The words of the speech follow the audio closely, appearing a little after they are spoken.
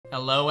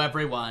Hello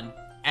everyone,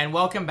 and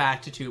welcome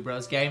back to Two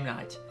Bros Game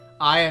Night.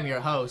 I am your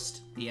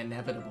host, the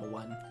inevitable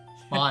one,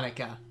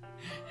 Monica.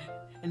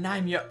 And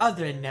I'm your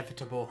other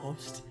inevitable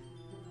host,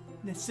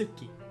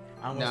 Natsuki.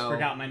 I almost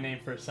forgot my name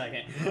for a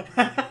second.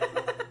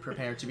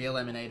 Prepare to be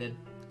eliminated.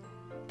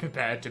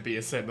 Prepare to be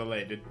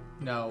assimilated.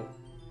 No.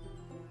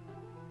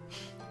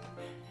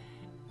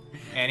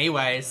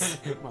 Anyways.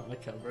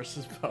 Monica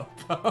versus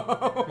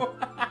Popo.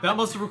 That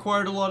must have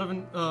required a lot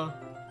of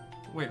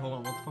wait, hold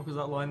on, what the fuck was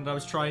that line that I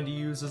was trying to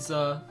use as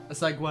a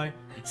segue?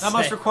 That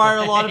must require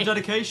a lot of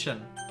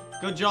dedication.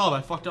 Good job,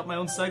 I fucked up my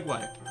own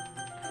segue.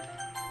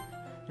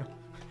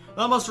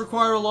 That must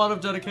require a lot of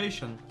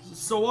dedication,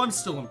 so I'm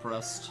still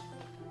impressed.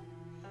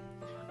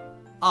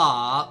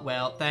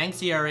 Well,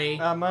 thanks, Yuri.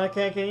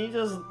 Monica, can you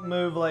just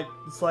move, like,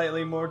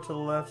 slightly more to the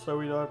left so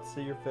we don't have to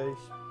see your face?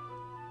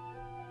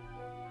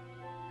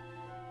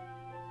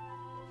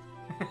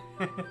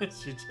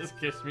 She just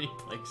gives me a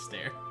blank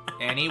stare.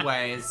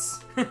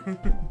 Anyways.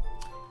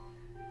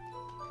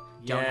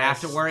 Don't have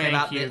to worry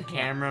about the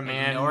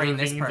cameraman ignoring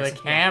moving this person.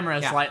 the camera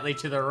slightly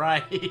to the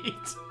right.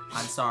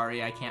 I'm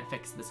sorry, I can't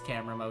fix this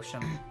camera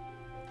motion.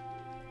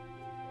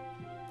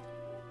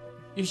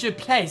 You should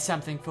play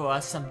something for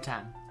us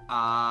sometime.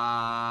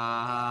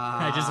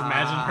 I just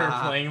imagine her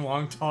playing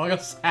Long Tall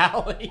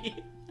Sally.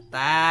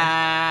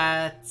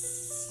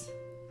 That's...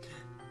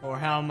 Or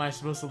How Am I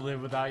Supposed to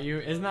Live Without You?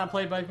 Isn't that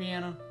played by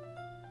piano?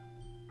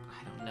 I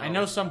don't know. I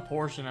know some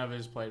portion of it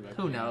is played by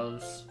piano. Who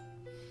knows?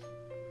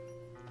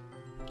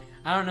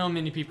 I don't know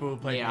many people who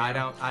play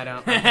piano. Yeah, I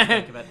don't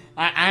think of it.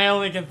 I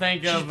only can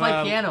think of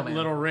Piano Man.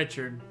 Little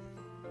Richard.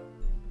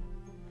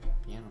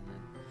 Piano Man.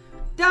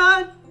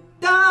 Da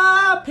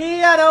da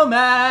Piano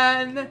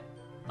Man.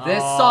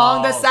 This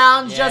song that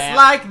sounds just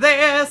like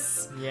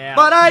this. Yeah.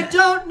 But I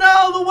don't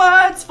know the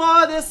words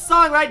for this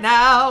song right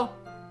now.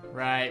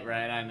 Right,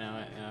 I know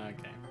it.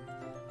 Okay.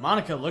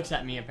 Monica looks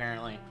at me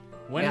apparently.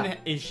 When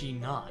is she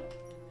not?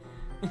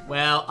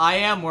 Well, I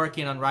am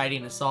working on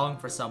writing a song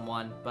for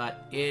someone,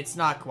 but it's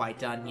not quite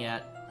done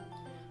yet.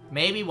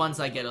 Maybe once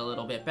I get a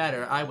little bit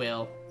better, I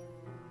will.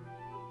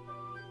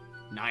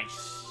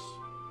 Nice.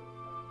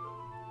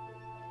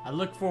 I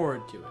look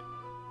forward to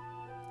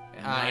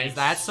it. Nice. Is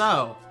that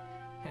so?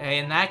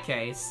 In that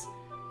case,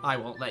 I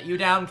won't let you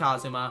down,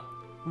 Kazuma.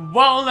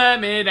 Won't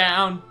let me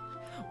down.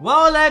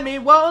 Won't let me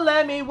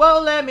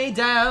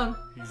down.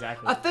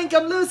 Exactly. I think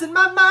I'm losing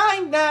my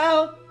mind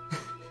now.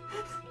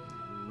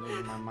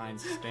 Losing my mind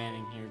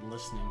standing here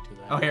listening to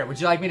that. Oh, here, would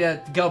you like me to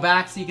go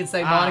back so you can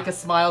say Monica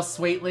smiles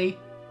sweetly?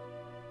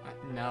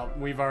 No,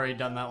 we've already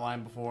done that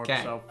line before,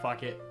 okay. So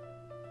fuck it.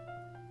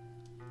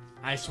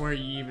 I swear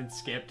you even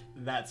skipped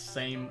that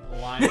same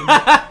line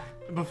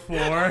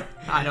before.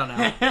 I don't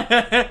know.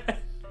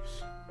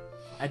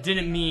 I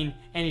didn't mean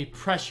any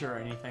pressure or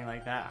anything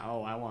like that.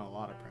 Oh, I want a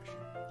lot of pressure.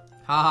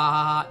 Ha ha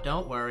ha,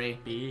 don't worry.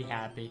 Be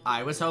happy.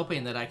 I was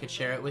hoping that I could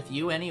share it with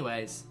you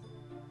anyways.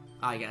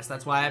 I guess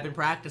that's why I've been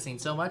practicing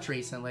so much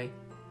recently.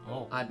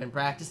 Oh. I've been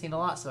practicing a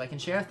lot so I can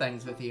share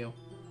things with you.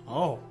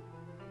 Oh.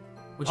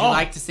 Would you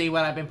like to see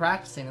what I've been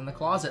practicing in the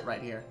closet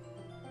right here?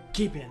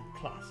 Keep it in the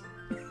closet.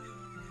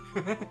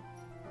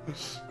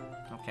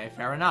 Okay,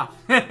 fair enough.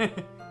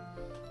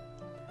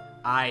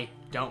 I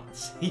don't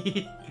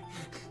see.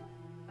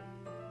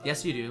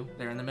 Yes, you do.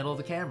 They're in the middle of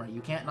the camera.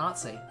 You can't not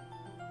see.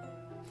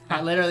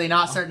 I'm literally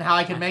not certain how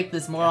I can make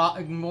this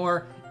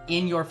more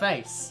in your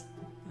face.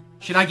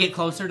 Should I get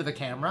closer to the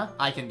camera?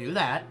 I can do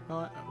that.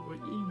 What are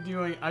you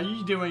doing? Are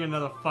you doing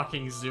another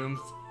fucking Zoom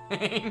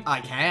thing? I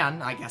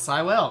can. I guess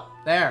I will.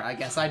 There, I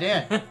guess I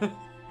did.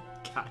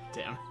 God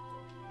damn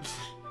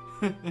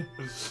it.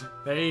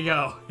 There you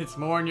go. It's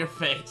more in your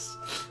face.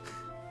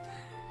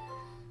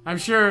 I'm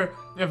sure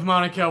if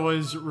Monica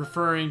was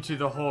referring to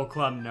the whole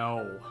club,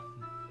 no.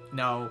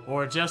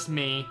 Or just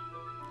me.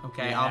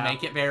 Okay, yeah. I'll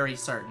make it very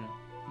certain.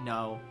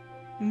 No.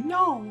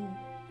 No.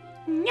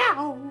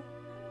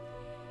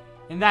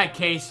 In that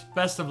case,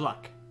 best of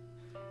luck.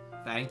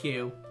 Thank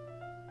you.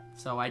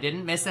 So I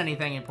didn't miss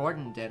anything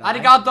important, did I?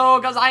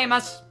 Arigato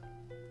gozaimasu.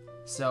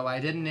 So I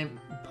didn't I'm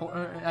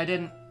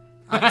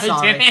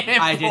sorry.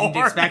 I didn't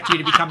expect you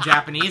to become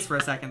Japanese for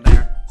a second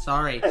there.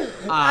 Sorry.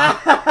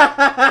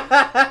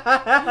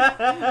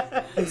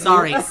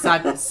 Sorry,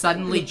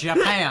 suddenly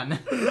Japan.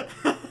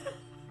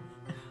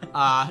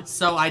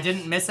 So I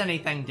didn't miss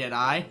anything, did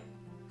I?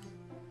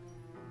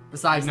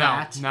 Besides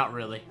that? Not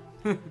really.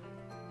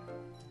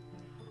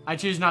 I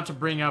choose not to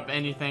bring up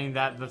anything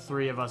that the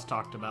three of us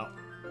talked about.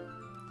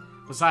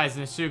 Besides,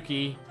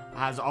 Natsuki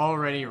has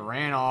already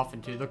ran off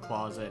into the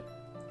closet.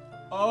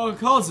 Oh,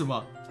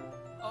 Kazuma.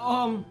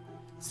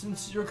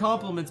 Since your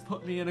compliments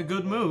put me in a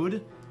good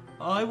mood,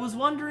 I was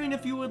wondering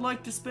if you would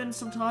like to spend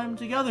some time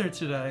together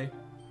today.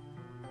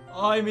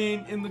 I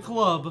mean, in the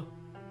club.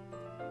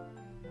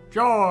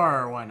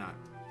 Sure, why not?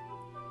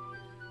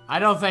 I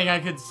don't think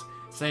I could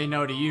say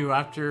no to you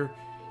after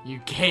you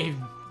gave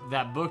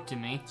that book to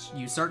me.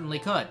 You certainly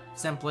could.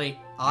 Simply,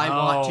 I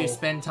want to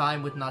spend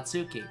time with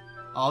Natsuki.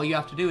 All you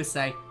have to do is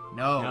say,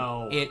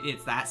 no.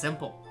 It's that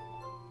simple.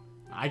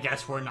 I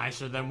guess we're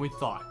nicer than we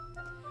thought.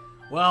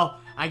 Well,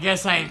 I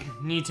guess I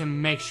need to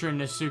make sure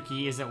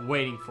Natsuki isn't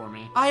waiting for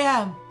me. I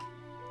am.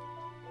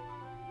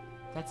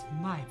 That's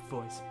my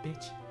voice,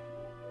 bitch.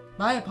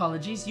 My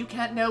apologies. You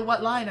can't know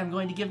what line I'm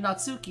going to give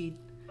Natsuki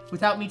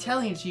without me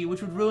telling it to you,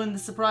 which would ruin the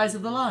surprise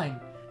of the line.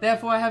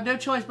 Therefore, I have no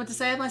choice but to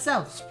say it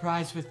myself.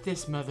 Surprise with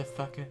this,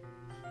 motherfucker.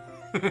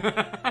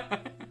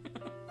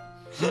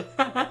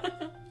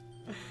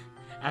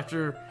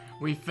 After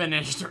we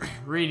finished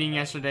reading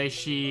yesterday,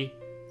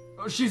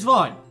 She's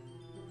fine.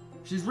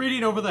 She's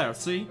reading over there,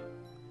 see?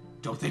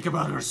 Don't think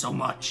about her so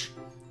much.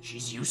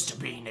 She's used to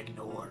being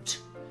ignored.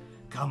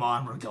 Come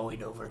on, we're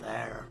going over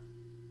there.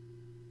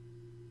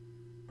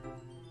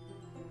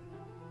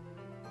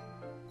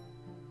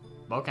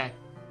 Okay.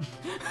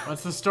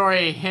 What's the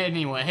story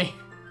anyway?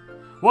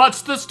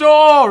 What's the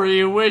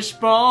story,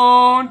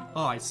 Wishbone?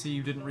 Oh, I see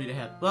you didn't read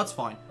ahead. That's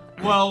fine.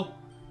 Well,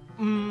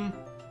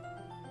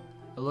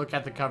 Look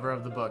at the cover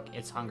of the book.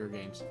 It's Hunger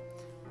Games.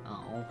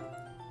 Oh.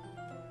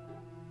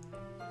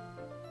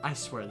 I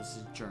swear this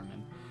is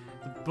German.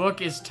 The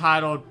book is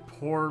titled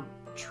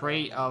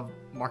Portrait of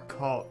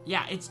Marco.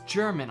 Yeah, it's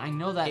German. I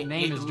know that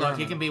name is German. Look,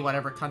 it can be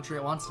whatever country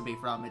it wants to be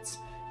from. It's...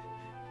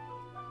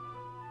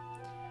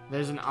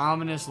 There's an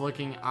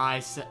ominous-looking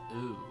eye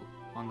ooh,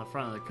 on the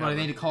front of the cover. What, do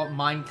they need to call it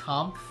Mein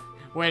Kampf?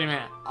 Wait a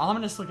minute.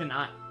 Ominous-looking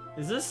eye.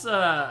 Is this,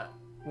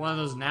 one of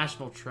those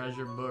National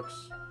Treasure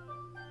books?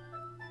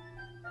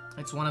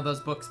 It's one of those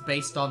books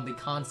based on the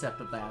concept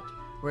of that,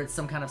 where it's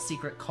some kind of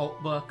secret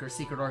cult book or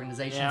secret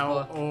organization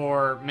book.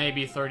 Or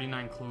maybe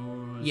 39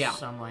 Clues, Yeah.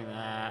 something like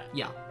that.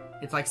 Yeah.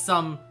 It's like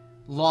some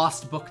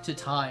lost book to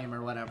time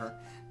or whatever.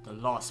 The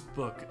Lost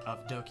Book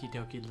of Doki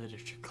Doki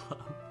Literature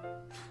Club.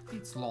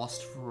 It's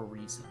lost for a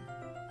reason.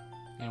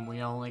 And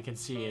we only can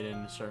see it in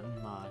a certain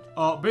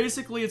mod.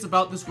 basically it's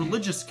about this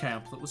religious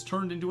camp that was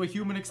turned into a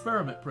human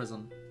experiment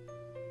prison.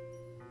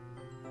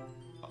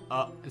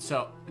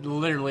 So,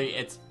 literally,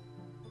 it's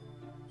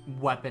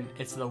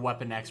the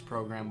Weapon X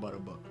program, but a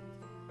book.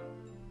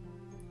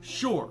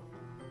 Sure.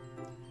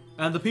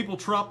 And the people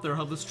trapped there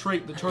have this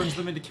trait that turns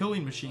them into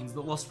killing machines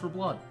that lust for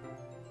blood.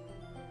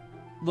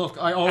 Look,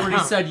 I already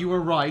said you were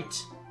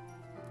right.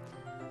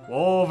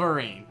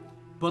 Wolverine.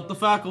 But the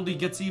faculty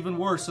gets even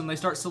worse and they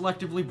start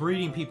selectively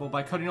breeding people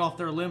by cutting off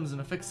their limbs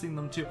and affixing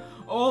them to...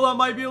 Oh, that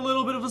might be a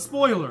little bit of a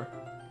spoiler.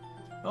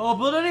 Oh,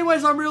 but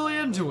anyways, I'm really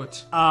into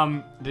it.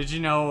 Did you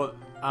know,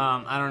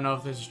 I don't know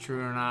if this is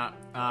true or not,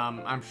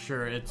 I'm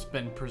sure it's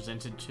been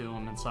presented to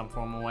them in some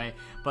form or way,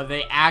 but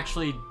they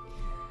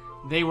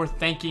were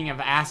thinking of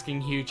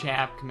asking Hugh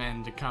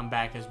Jackman to come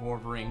back as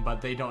Wolverine,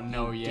 but they don't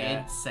know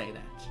yet. Did say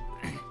that.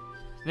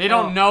 They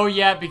don't know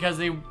yet because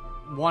they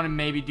want to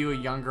maybe do a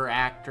younger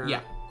actor.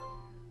 Yeah.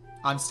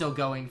 I'm still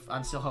hoping for,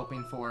 I'm still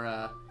hoping for,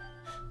 I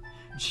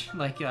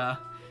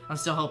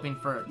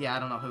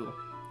don't know who.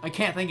 I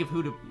can't think of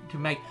who to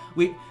make.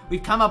 We've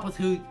come up with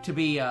who to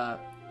be,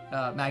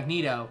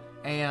 Magneto,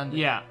 and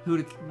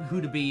who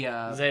to be,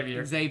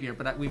 Xavier,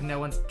 but no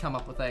one's come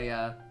up with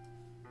a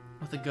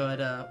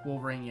good,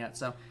 Wolverine yet,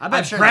 so. I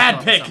bet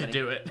Brad Pitt could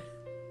do it.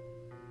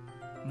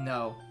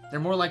 No. They're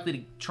more likely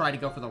to try to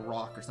go for The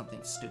Rock or something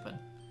stupid.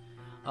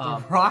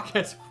 The Rock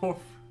is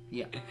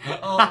Yeah.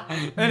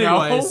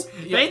 Anyways. No,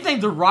 they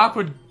think The Rock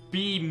would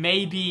be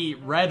maybe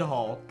Red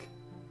Hulk.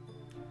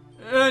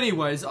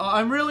 Anyways,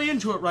 I'm really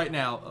into it right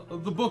now.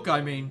 The book,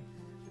 I mean.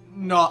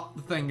 Not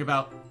the thing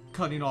about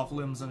cutting off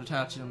limbs and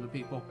attaching them to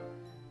people.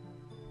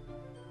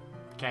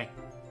 Okay.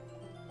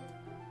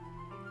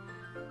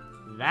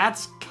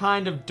 That's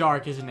kind of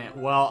dark, isn't it?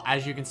 Well,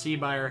 as you can see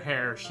by her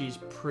hair, she's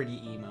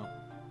pretty emo.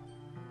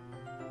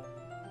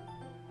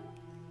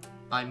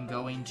 I'm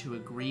going to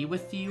agree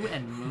with you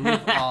and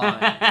move on.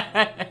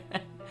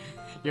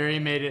 Yuri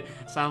made it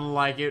sound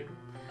like it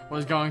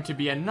was going to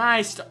be a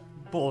nice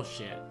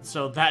bullshit.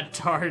 So that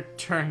dark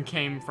turn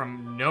came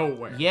from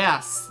nowhere.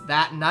 Yes,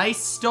 that nice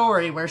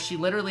story where she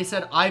literally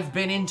said, I've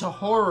been into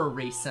horror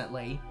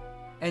recently,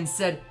 and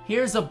said,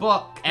 here's a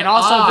book. And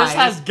also, this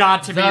has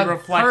got to be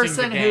reflecting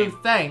the game. The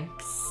person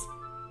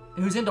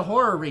who's into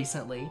horror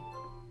recently,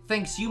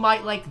 thinks you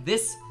might like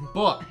this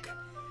book.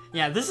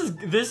 Yeah, this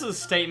is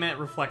statement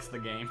reflects the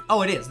game.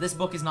 Oh, it is. This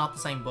book is not the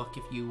same book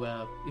if you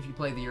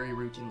play the Yuri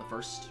route in the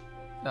first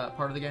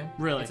part of the game.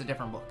 Really? It's a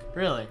different book.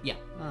 Really? Yeah.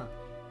 Oh.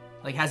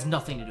 Like, has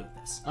nothing to do with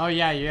this. Oh,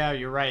 yeah,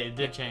 you're right. It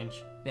did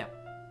change. Yeah.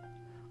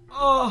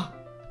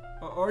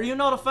 Are you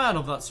not a fan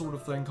of that sort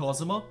of thing,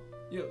 Kazuma?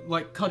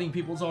 Like cutting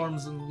people's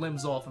arms and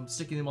limbs off and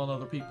sticking them on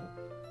other people?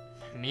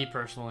 Me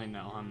personally,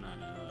 no, I'm not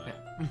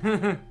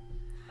into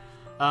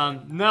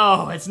that.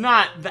 No, it's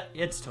not that.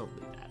 It's totally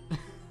that.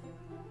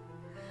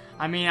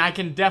 I mean, I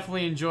can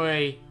definitely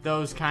enjoy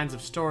those kinds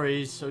of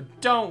stories, so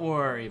don't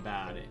worry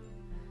about it.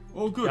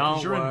 Oh, good.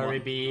 Don't you're worry, in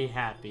one. be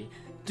happy.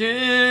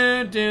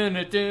 Don't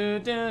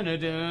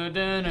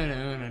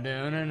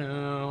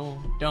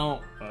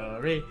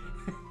worry,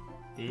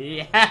 be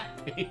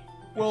happy.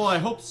 Well, I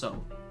hope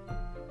so.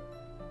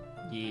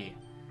 Yeah,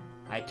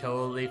 I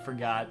totally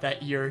forgot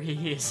that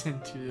Yuri is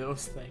into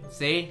those things.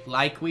 See?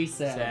 Like we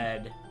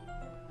said.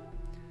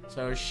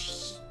 So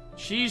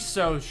she's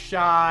so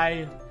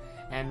shy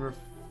and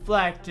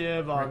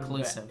reflective on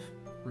Reclusive.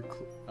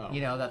 Oh.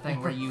 You know, that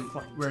thing where you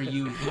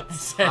I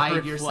said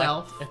hide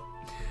yourself. reflective.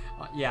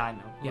 Yeah, I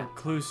know. Yeah.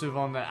 Reclusive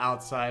on the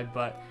outside,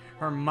 but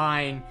her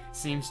mind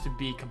seems to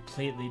be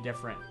completely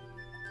different.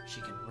 She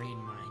can read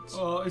minds.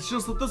 It's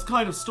just that this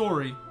kind of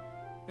story,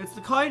 it's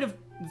the kind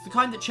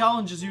that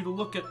challenges you to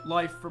look at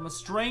life from a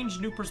strange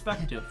new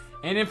perspective.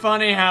 Ain't it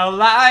funny how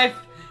life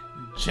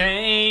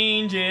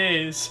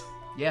changes?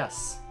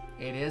 Yes,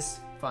 it is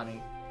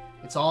funny.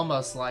 It's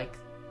almost like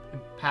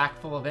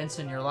impactful events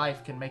in your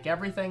life can make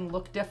everything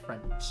look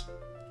different.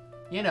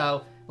 You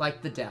know,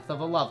 like the death of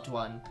a loved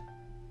one.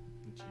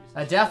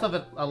 A death of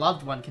a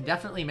loved one can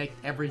definitely make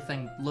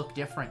everything look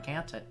different,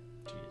 can't it?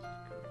 Jesus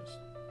Christ.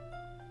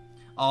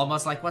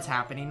 Almost like what's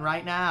happening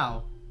right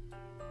now.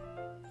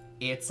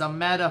 It's a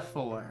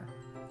metaphor.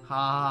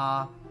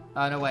 Ha.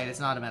 Oh, no, wait,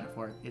 it's not a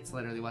metaphor. It's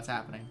literally what's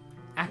happening.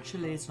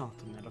 Actually, it's not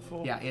a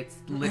metaphor. Yeah, it's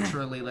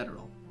literally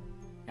literal.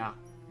 Yeah.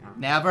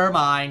 Never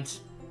mind.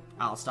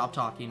 I'll stop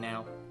talking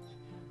now.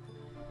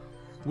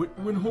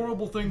 When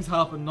horrible things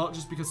happen, not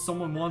just because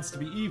someone wants to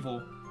be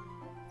evil,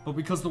 but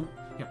because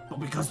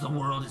the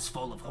world is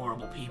full of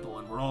horrible people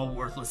and we're all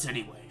worthless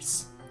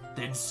anyways.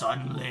 Then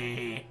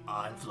suddenly,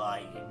 I'm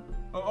flying.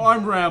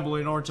 I'm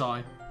rambling, aren't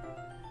I?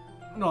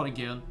 Not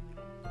again.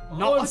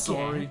 Not I'm again.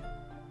 sorry.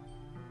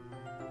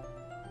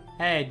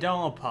 Hey,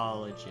 don't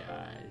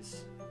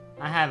apologize.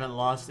 I haven't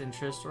lost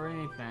interest or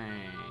anything.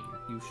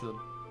 You should.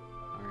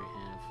 I already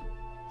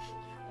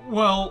have.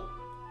 Well,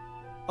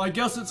 I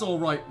guess it's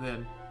alright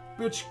then.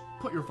 Bitch,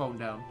 put your phone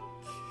down.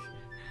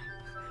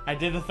 I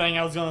did the thing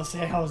I was gonna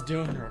say I was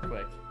doing real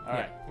quick.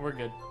 Alright, we're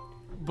good.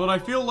 But I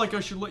feel like I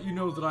should let you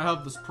know that I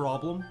have this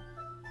problem.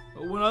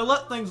 When I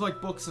let things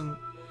like books and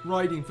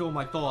writing fill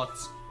my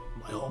thoughts,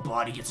 my whole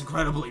body gets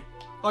incredibly...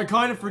 I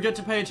kind of forget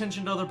to pay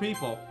attention to other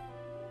people.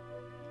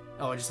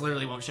 Oh, it just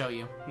literally won't show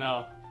you.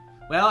 No.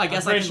 Well, I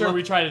guess I'm I pretty can sure look...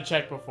 we tried to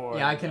check before.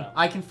 Yeah,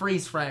 I can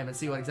freeze frame and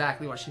see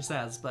exactly what she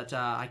says, but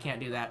I can't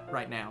do that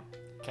right now.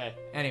 Okay.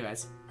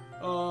 Anyways.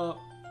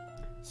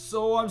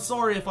 So I'm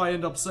sorry if I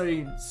end up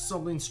saying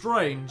something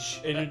strange.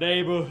 In your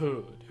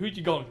neighborhood, who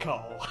you gonna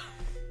call?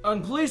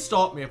 And please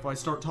stop me if I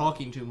start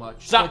talking too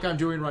much, Stop. like I'm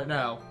doing right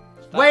now.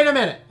 Wait a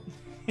minute!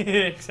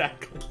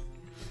 Exactly.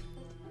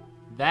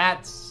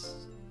 That's...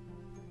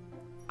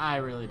 I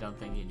really don't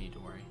think you need to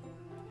worry.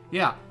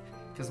 Yeah,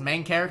 because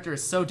main character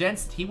is so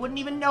dense that he wouldn't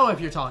even know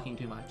if you're talking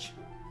too much.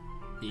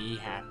 Be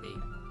happy.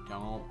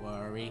 Don't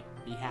worry.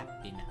 Be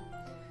happy now.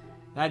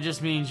 That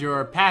just means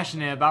you're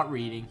passionate about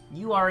reading.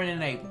 You are an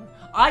enabler.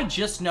 I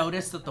just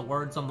noticed that the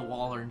words on the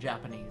wall are in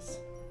Japanese.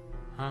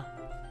 Huh?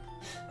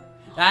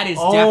 That is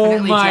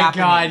definitely Japanese. Oh my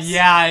god,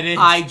 yeah, it is.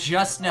 I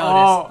just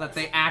noticed that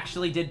they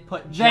actually did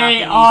put Japanese.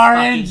 They are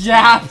in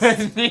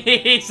fucking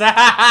Japanese.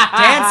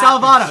 Dan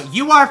Salvato,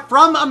 you are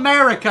from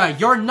America.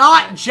 You're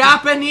not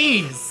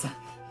Japanese.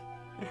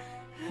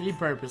 He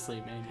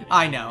purposely made it.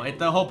 I know.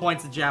 The whole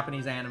point's a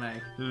Japanese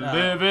anime.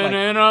 Living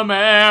in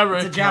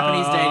America. It's a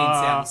Japanese dating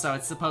sim, so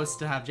it's supposed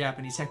to have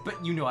Japanese tech,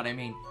 but you know what I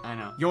mean. I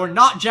know. You're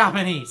not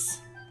Japanese.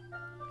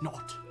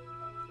 Not.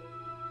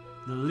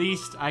 The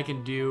least I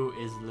can do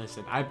is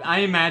listen. I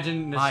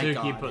imagine My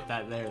Natsuki God. put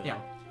that there, though. Yeah.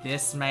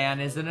 This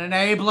man is an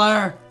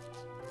enabler.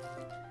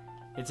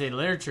 It's a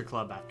literature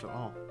club, after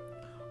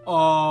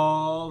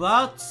all.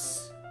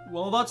 That's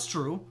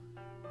true.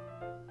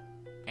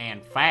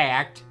 In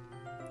fact,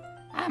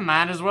 I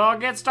might as well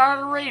get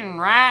started reading,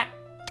 right?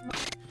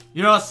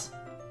 Yes.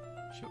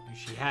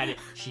 She had it.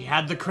 She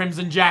had the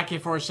crimson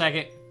jacket for a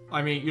second.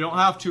 I mean, you don't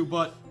have to,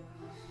 but...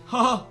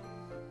 Haha.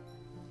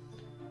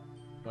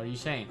 What are you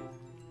saying?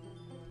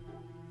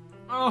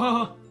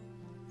 Uh,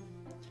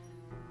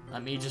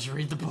 Let me just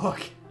read the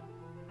book.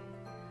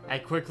 I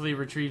quickly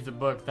retrieved the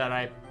book that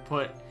I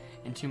put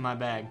into my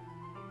bag.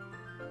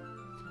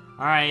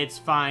 Alright, it's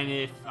fine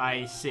if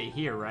I sit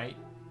here, right?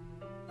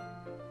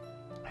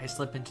 I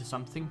slip into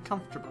something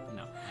comfortable.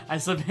 No, I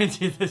slip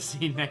into the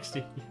seat next to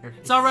Yuri.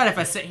 It's alright if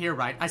I sit here,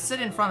 right? I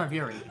sit in front of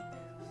Yuri.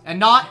 And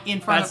not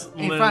in front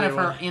of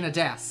her in a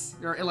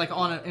desk. Or like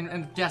on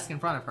a desk in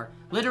front of her.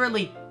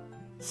 Literally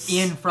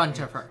in front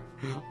of her.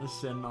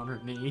 Sitting on her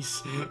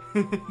knees.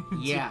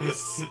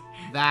 Yes.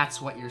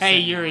 That's what you're Hey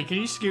saying. Yuri, can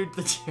you scoot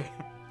the chair?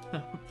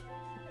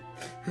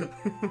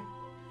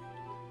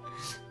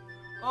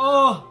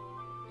 Oh,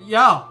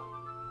 yeah.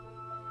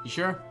 You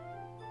sure?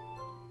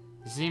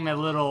 You seem a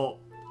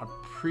little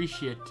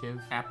appreciative.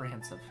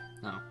 Apprehensive.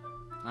 No.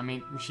 I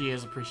mean, she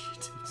is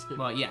appreciative too.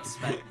 Well, yes,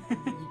 but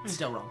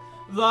still wrong.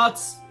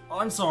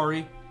 I'm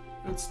sorry.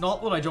 It's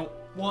not that I don't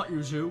want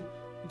you to.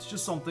 It's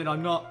just something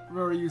I'm not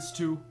very used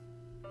to.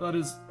 That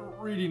is,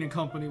 reading in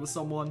company with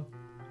someone.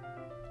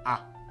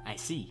 Ah, I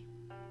see.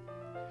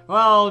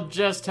 Well,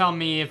 just tell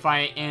me if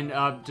I end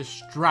up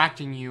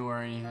distracting you or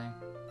anything.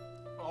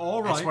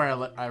 Alright. I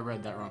swear I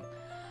read that wrong.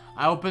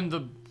 I opened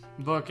the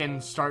book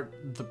and start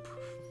the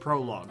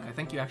prologue. I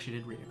think you actually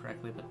did read it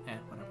correctly, but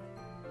whatever.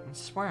 I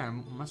swear I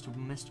must have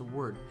missed a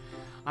word.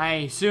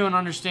 I soon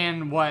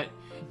understand what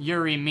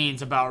Yuri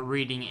means about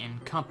reading in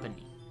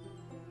company.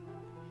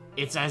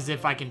 It's as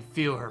if I can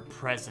feel her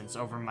presence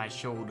over my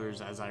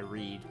shoulders as I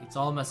read. It's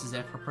almost as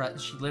if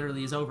she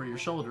literally is over your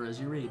shoulder as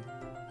you read.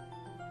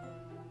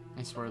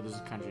 I swear there's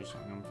a country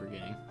song I'm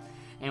forgetting.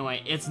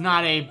 Anyway, it's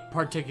not a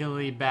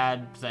particularly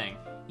bad thing.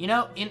 You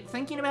know, in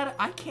thinking about it,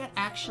 I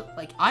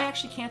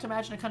actually can't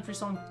imagine a country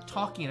song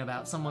talking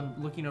about someone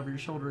looking over your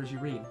shoulder as you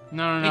read.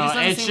 No, It just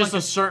doesn't it's seem just like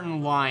a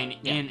certain line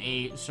Yeah. in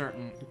a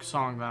certain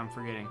song that I'm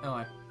forgetting.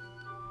 Oh,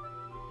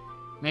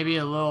 Maybe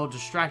a little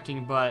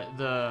distracting, but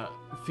the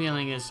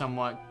feeling is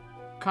somewhat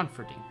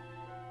comforting.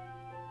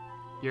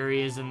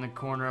 Yuri is in the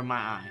corner of my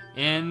eye.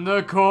 In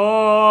the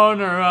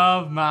corner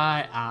of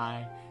my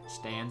eye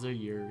stands a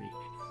Yuri.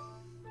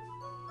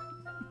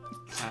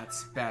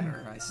 that's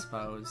better, I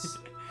suppose.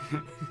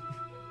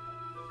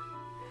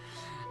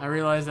 I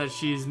realize that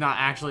she's not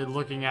actually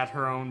looking at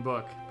her own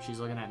book. She's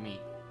looking at me.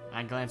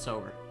 I glance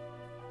over.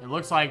 It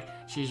looks like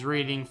she's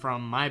reading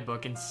from my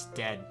book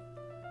instead.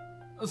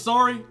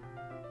 Sorry.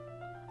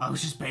 I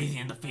was just bathing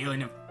in the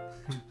feeling of...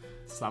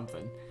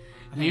 Something.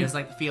 I think it's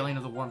like the feeling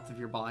of the warmth of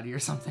your body or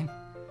something.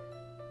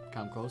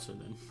 Come closer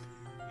then.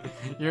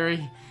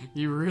 Yuri,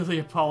 you really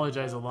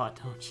apologize a lot,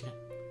 don't you?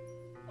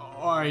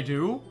 I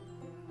do.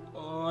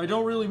 I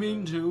don't really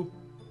mean to.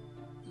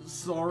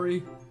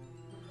 Sorry.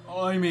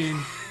 I mean...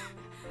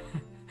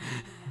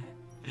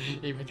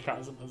 Even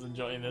Kazuma's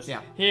enjoying this.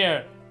 Yeah.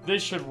 Here,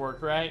 this should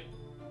work, right?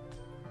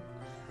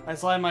 I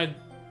slide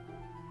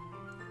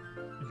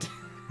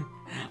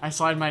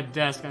my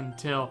desk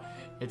until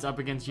it's up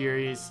against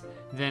Yuri's,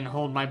 then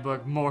hold my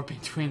book more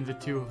between the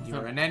two of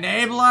You're them. an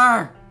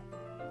enabler!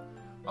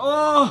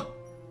 Oh,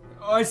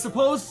 I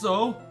suppose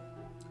so.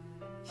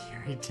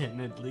 Yuri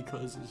timidly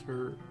closes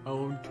her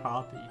own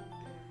copy.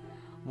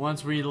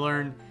 Once we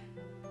learn...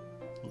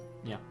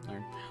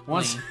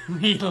 Once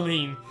we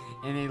lean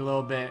in a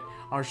little bit,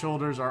 our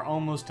shoulders are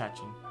almost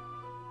touching.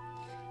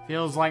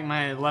 Feels like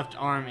my left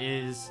arm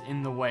is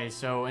in the way,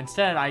 so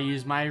instead I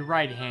use my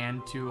right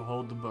hand to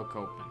hold the book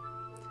open.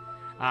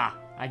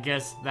 I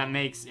guess that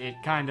makes it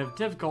kind of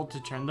difficult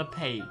to turn the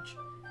page.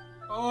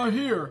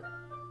 Here.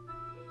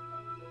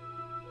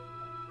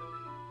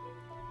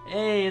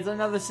 Hey, it's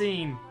another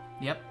scene.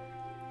 Yep.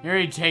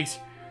 Yuri takes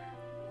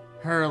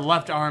her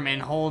left arm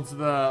and holds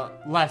the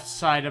left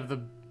side of the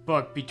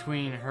book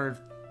between her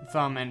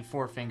thumb and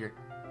forefinger.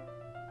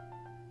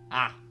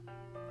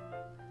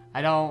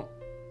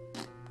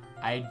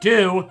 I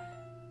do.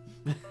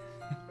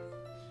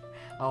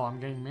 Oh, I'm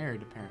getting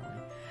married apparently.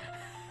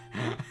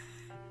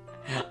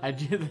 I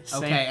do the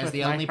same. Okay, as with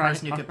the my only right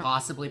person who could arm.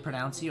 possibly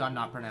pronounce you, I'm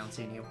not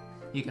pronouncing you.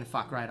 You can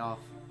fuck right off.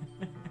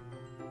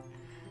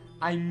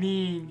 I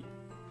mean,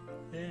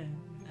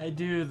 I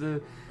do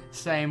the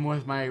same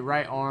with my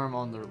right arm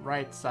on the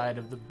right side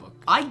of the book.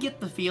 I get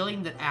the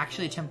feeling that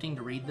actually attempting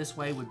to read this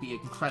way would be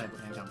incredibly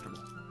uncomfortable.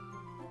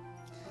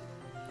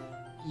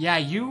 Yeah,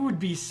 you would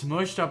be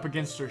smushed up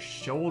against her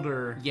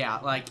shoulder. Yeah,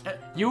 like...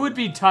 You would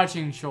be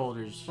touching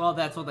shoulders. well,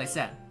 that's what they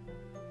said.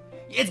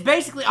 It's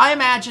basically... I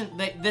imagine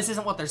that this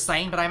isn't what they're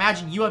saying, but I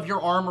imagine you have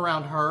your arm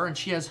around her, and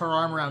she has her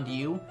arm around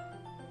you.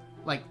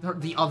 Like,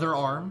 the other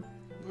arm.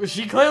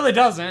 She clearly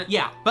doesn't.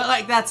 Yeah, but,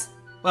 like, that's...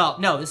 Well,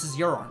 no, this is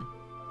your arm.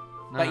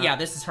 But, Uh-huh. yeah,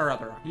 this is her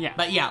other arm. Yeah.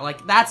 But, yeah,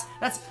 like, that's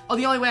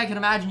the only way I can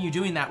imagine you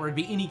doing that where it'd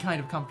be any kind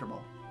of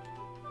comfortable.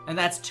 And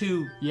that's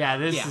too... Yeah,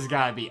 this Yeah. has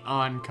got to be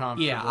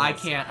uncomfortable. Yeah, I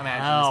can't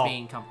imagine Hell. this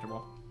being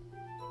comfortable.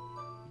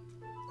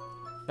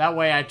 That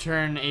way I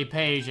turn a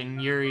page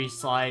and Yuri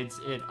slides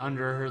it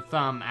under her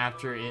thumb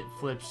after it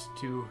flips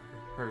to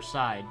her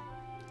side.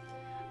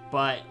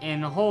 But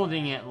in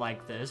holding it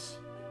like this,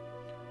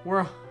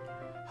 we're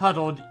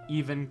huddled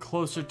even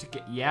closer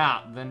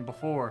than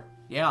before.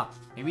 Yeah,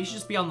 maybe you should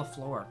just be on the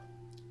floor.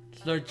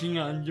 Lurking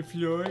on the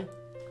floor.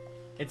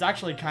 It's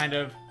actually kind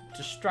of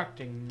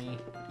distracting me.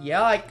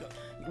 Yeah, like...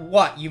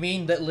 What, you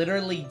mean that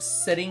literally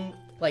sitting,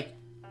 like,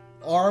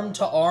 arm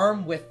to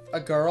arm with a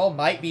girl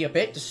might be a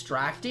bit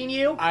distracting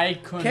you? I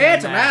couldn't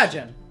Can't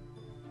imagine.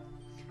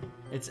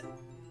 It's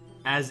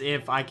as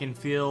if I can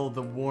feel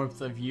the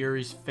warmth of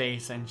Yuri's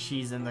face and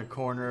she's in the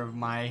corner of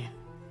my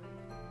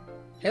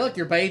Hey, look,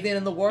 you're bathing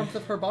in the warmth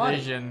of her body.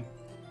 vision.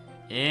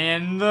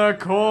 In the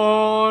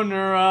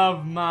corner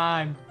of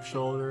my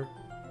shoulder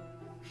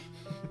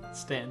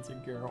stands a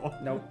girl.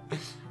 Nope.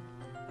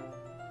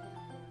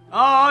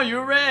 Are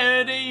you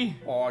ready?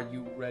 Are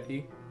you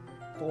ready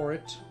for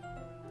it?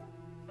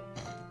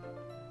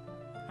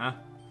 Huh?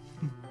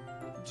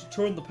 To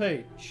turn the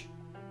page.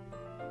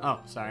 Oh,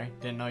 sorry.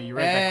 Didn't know you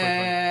read that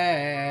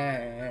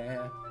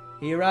And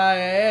here I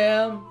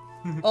am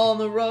on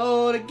the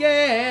road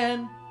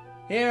again.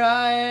 Here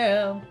I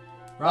am quickly.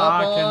 up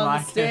Rocking on the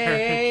like a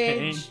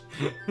hurricane. stage.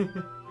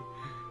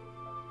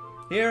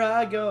 Here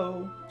I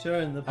go,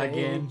 turn the page.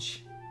 Again.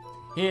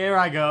 Here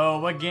I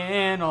go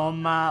again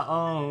on my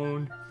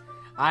own.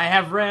 I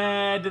have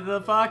read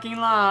the fucking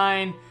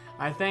line.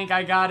 I think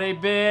I got a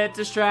bit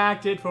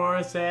distracted for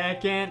a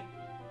second.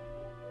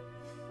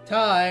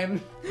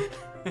 Time.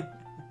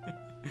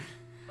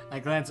 I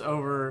glance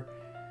over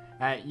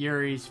at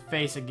Yuri's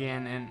face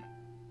again and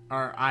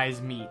our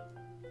eyes meet.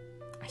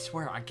 I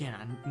swear,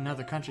 again,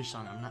 another country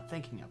song I'm not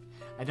thinking of.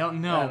 I don't I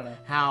know, don't know.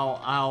 how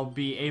I'll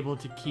be able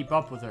to keep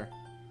up with her.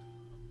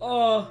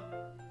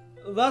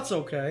 That's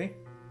okay.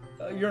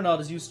 You're not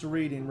as used to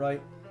reading,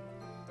 right?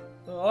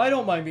 I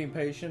don't mind being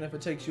patient if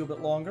it takes you a bit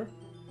longer.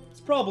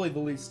 It's probably the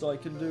least I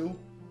can do,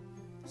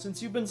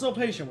 since you've been so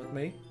patient with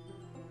me.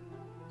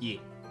 Yeah.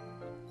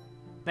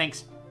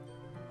 Thanks.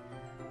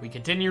 We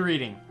continue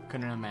reading.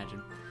 Couldn't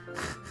imagine.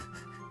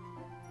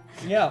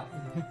 Yeah.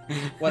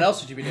 What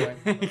else should you be doing?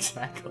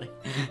 Exactly.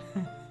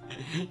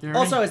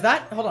 Also, is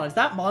that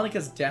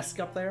Monica's desk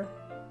up there?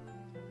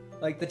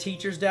 Like the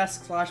teacher's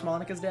desk /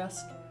 Monica's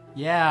desk?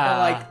 yeah. Or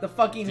like the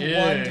fucking dude.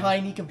 one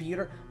tiny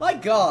computer? My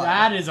god.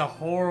 That is a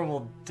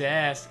horrible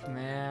desk,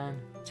 man.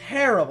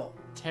 Terrible.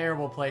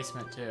 Terrible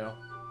placement, too.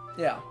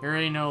 Yeah.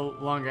 Yuri no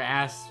longer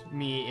asks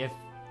me if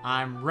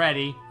I'm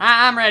ready.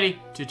 I'm ready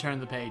to turn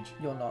the page.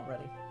 You're not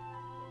ready.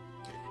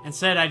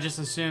 Instead, I just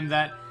assume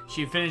that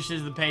she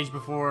finishes the page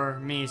before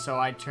me, so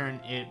I turn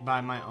it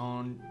by my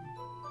own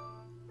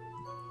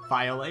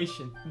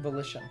violation.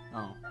 Volition.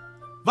 Oh.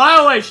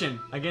 Violation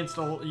against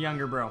a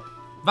younger bro.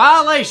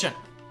 Violation!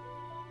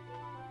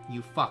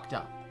 You fucked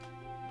up.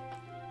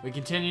 We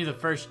continue the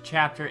first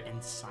chapter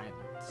in silence.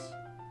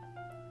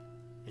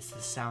 It's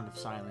the sound of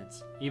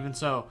silence. Even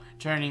so,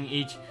 turning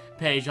each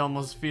page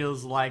almost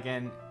feels like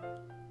an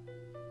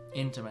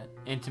Intimate.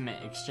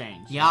 intimate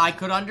exchange. Yeah, I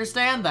could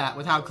understand that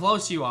with how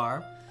close you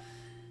are.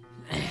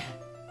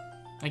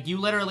 Like, you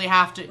literally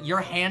have to...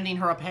 You're handing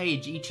her a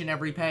page each and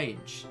every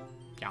page.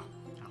 Yeah.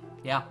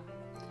 Yeah.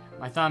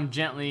 My thumb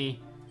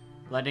gently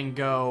letting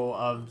go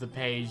of the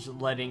page,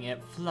 letting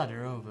it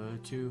flutter over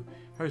to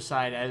her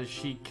side as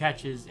she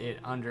catches it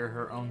under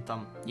her own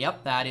thumb.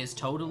 Yep, that is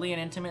totally an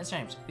intimate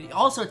exchange.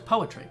 Also, it's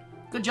poetry.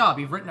 Good job,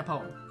 you've written a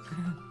poem.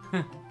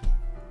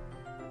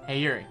 Hey,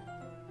 Yuri.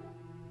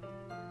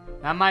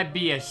 That might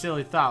be a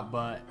silly thought,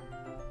 but...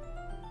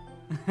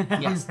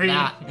 Yes,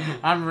 that.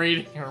 I'm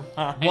reading her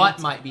mind. What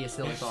might be a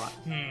silly thought?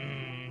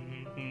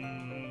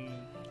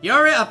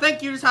 Yuri, I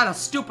think you just had a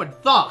stupid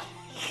thought.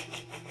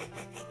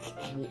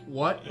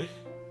 What?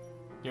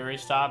 Yuri,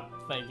 stop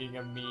thinking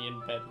of me in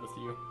bed with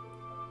you.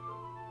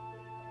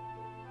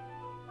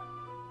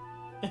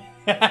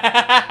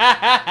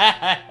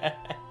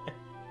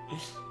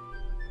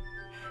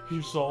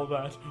 You saw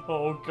that?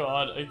 Oh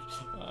god,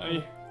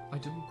 I I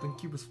didn't think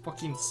he was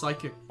fucking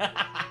psychic.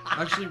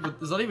 Actually,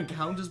 does that even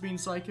count as being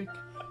psychic?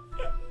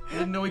 I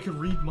didn't know he could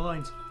read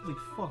minds. Holy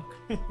fuck.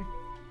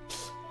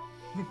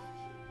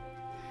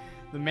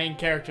 The main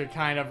character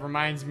kind of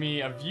reminds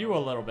me of you a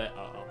little bit.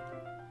 Uh-oh.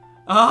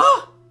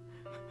 Huh?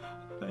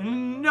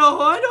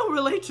 No, I don't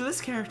relate to this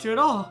character at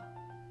all.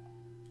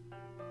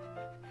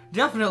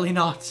 Definitely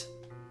not.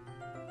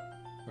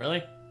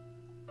 Really?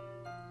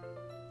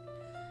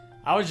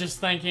 I was just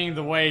thinking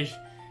the way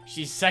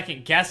she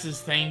second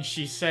guesses things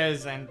she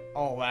says and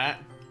all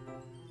that.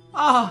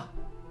 Ah!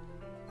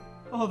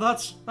 Oh,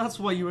 that's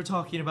what you were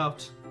talking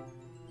about.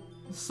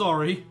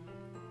 Sorry.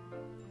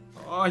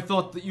 I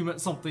thought that you meant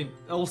something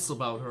else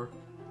about her.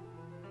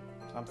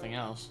 Something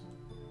else.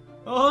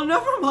 Oh,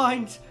 never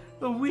mind.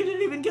 We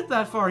didn't even get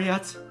that far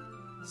yet.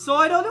 So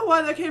I don't know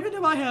why that came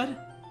into my head.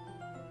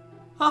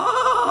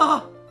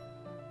 Ah!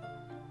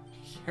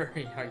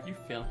 Yuri, are you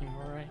feeling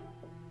alright?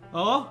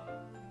 Oh?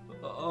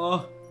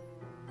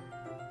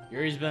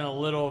 Yuri's been a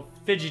little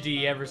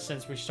fidgety ever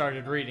since we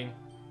started reading.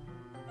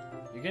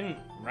 You can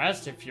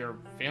rest if you're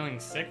feeling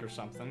sick or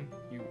something.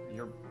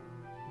 Your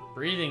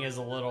breathing is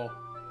a little...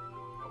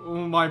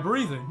 My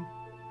breathing?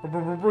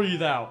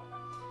 Breathe out.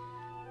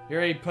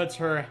 Yuri puts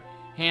her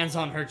hands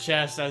on her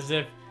chest as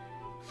if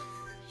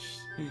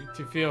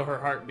to feel her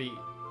heartbeat.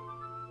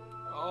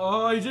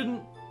 Oh, I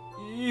didn't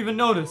even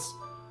notice.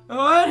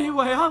 Oh,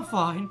 anyway, I'm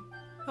fine.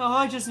 Oh,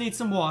 I just need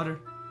some water.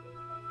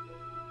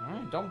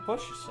 Alright, don't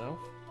push yourself.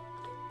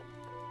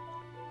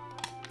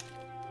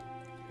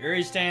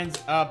 Yuri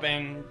stands up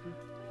and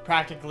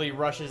practically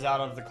rushes out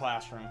of the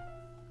classroom.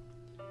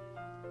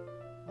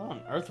 What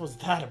on earth was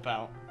that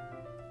about?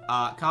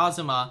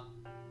 Kazuma,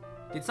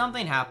 did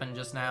something happen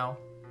just now?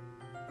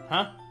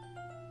 Huh?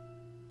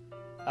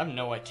 I have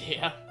no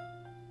idea.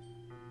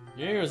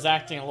 Yuri was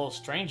acting a little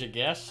strange, I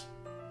guess.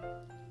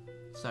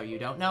 So you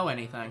don't know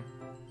anything.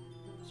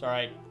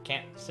 Sorry, I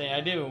can't say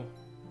I do.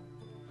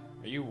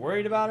 Are you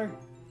worried about her?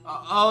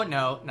 Oh,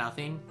 no,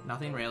 nothing.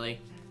 Nothing really.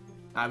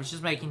 I was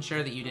just making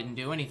sure that you didn't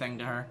do anything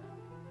to her.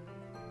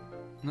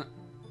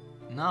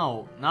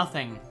 No,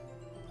 nothing.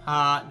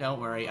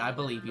 Don't worry, I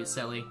believe you,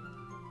 silly.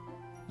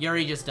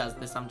 Yuri just does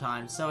this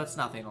sometimes, so it's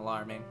nothing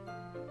alarming.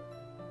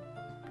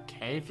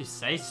 Okay, if you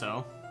say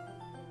so.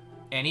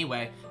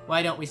 Anyway,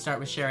 why don't we start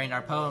with sharing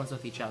our poems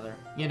with each other?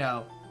 You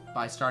know,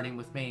 by starting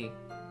with me,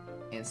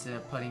 instead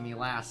of putting me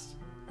last,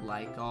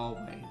 like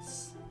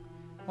always.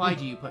 Why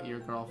do you put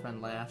your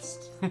girlfriend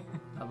last,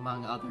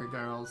 among other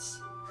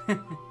girls?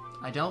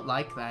 I don't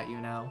like that, you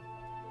know.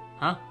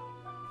 Huh?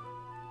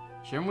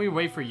 Shouldn't we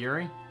wait for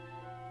Yuri?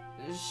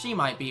 She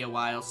might be a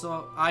while,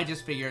 so I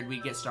just figured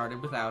we'd get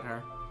started without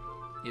her.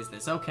 Is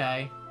this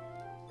okay?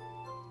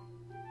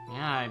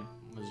 Yeah, I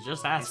was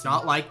just asking. It's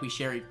not like we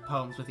share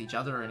poems with each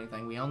other or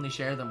anything. We only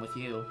share them with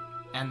you.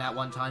 And that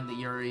one time that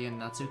Yuri and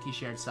Natsuki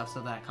shared stuff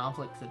so that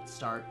conflict could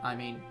start. I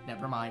mean,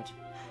 never mind.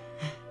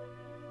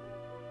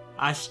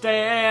 I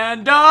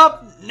stand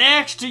up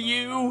next to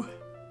you.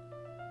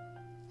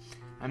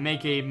 I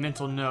make a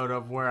mental note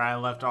of where I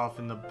left off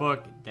in the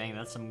book. Dang,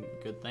 that's some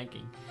good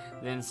thinking.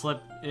 Then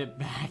slip it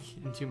back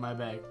into my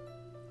bag.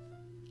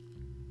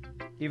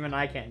 Even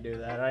I can't do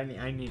that.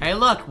 I need. Hey,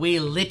 look, we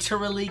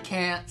literally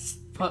can't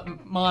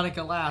put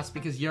Monica last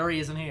because Yuri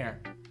isn't here.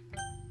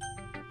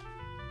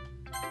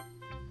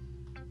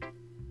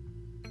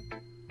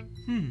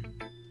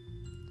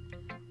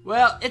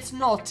 Well, it's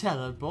not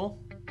terrible,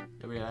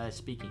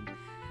 speaking,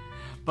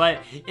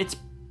 but it's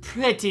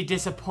pretty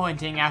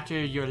disappointing after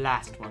your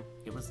last one.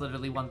 It was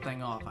literally one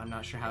thing off. I'm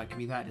not sure how it could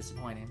be that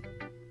disappointing.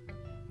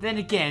 Then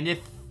again,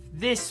 if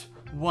this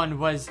one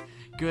was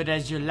good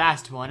as your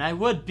last one, I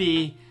would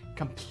be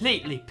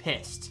completely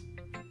pissed.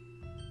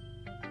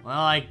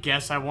 Well, I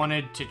guess I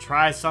wanted to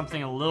try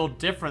something a little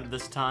different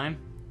this time.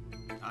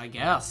 I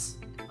guess.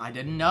 I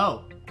didn't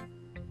know.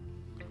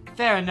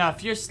 Fair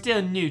enough, you're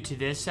still new to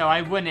this, so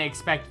I wouldn't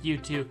expect you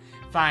to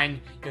find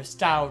your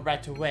style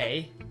right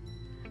away.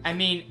 I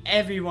mean,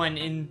 everyone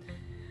in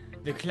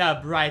the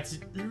club writes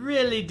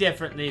really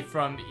differently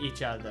from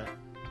each other.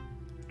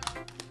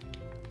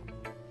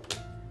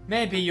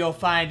 Maybe you'll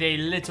find a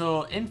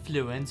little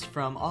influence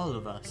from all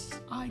of us.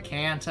 I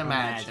can't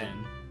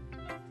imagine.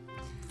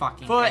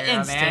 Fucking For pair of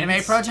instance,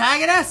 anime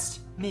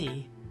protagonist!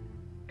 Me.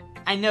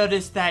 I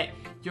noticed that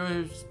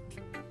yours...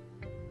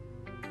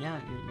 Yeah,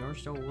 yours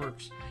still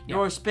works.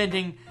 You're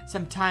spending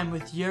some time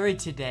with Yuri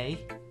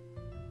today.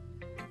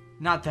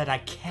 Not that I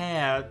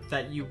care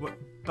that you...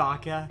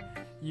 Baka.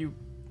 You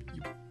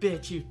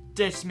bitch, you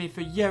ditched me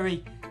for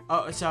Yuri.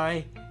 Oh,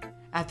 sorry.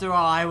 After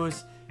all, I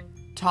was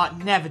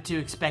taught never to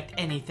expect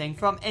anything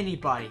from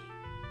anybody.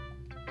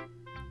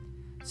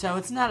 So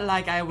it's not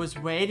like I was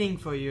waiting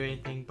for you or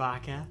anything,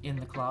 Baka. In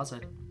the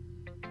closet.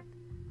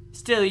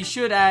 Still, you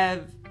should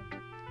have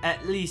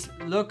at least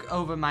look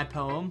over my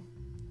poem.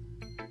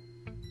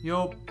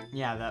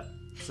 Yeah, that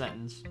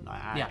sentence.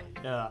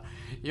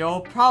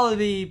 You'll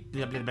probably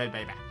be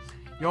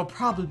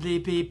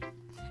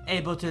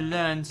able to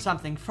learn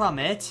something from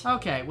it.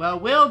 Okay, well,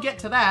 we'll get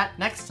to that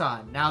next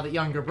time, now that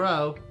younger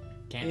bro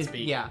Can't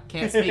speak. Yeah,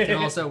 can't speak,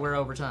 and also we're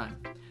over time.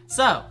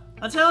 So,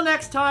 until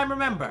next time,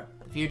 remember,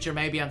 the future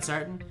may be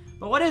uncertain,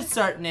 but what is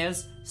certain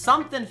is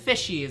something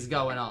fishy is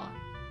going on.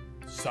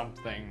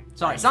 Something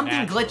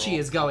Glitchy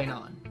is going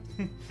on.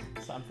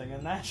 Something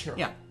unnatural.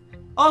 Yeah.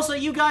 Also,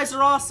 you guys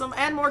are awesome,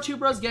 and more Two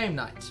Bros Game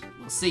Night.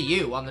 We'll see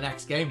you on the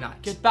next game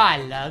night.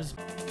 Goodbye, loves.